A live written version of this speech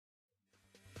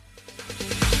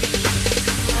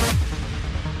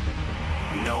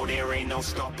no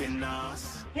stopping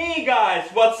us. Hey guys,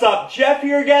 what's up? Jeff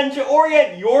here again to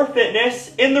orient your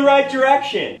fitness in the right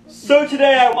direction. So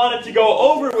today I wanted to go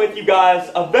over with you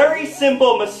guys a very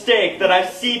simple mistake that I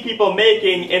see people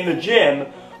making in the gym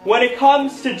when it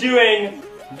comes to doing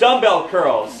dumbbell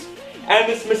curls.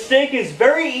 And this mistake is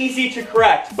very easy to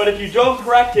correct, but if you don't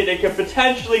correct it, it could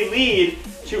potentially lead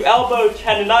to elbow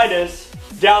tendonitis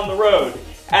down the road.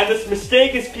 And this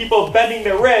mistake is people bending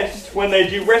their wrist when they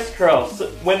do wrist curls,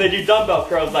 when they do dumbbell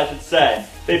curls, I should say.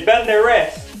 They bend their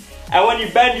wrist. And when you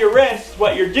bend your wrist,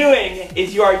 what you're doing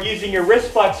is you are using your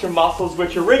wrist flexor muscles,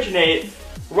 which originate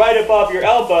right above your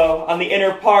elbow on the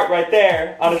inner part right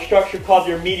there on a structure called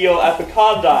your medial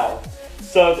epicondyle.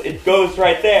 So it goes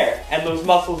right there, and those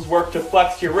muscles work to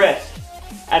flex your wrist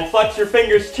and flex your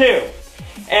fingers too.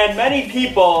 And many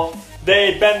people,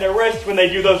 they bend their wrist when they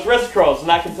do those wrist curls, and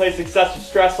that can place excessive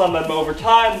stress on them over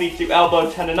time, lead to elbow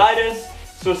tendonitis.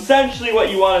 So essentially what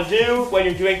you want to do when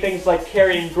you're doing things like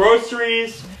carrying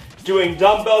groceries, doing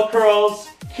dumbbell curls,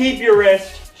 keep your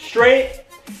wrist straight.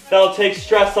 That'll take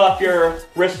stress off your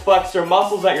wrist flexor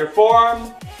muscles at your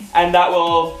forearm, and that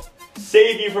will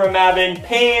save you from having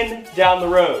pain down the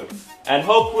road. And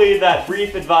hopefully that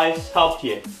brief advice helped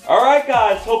you. Alright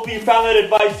guys, hopefully you found that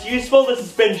advice useful. This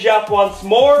has been Jeff once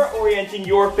more, orienting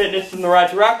your fitness in the right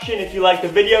direction. If you liked the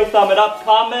video, thumb it up,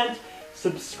 comment,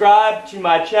 subscribe to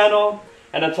my channel.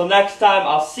 And until next time,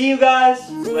 I'll see you guys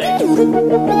later.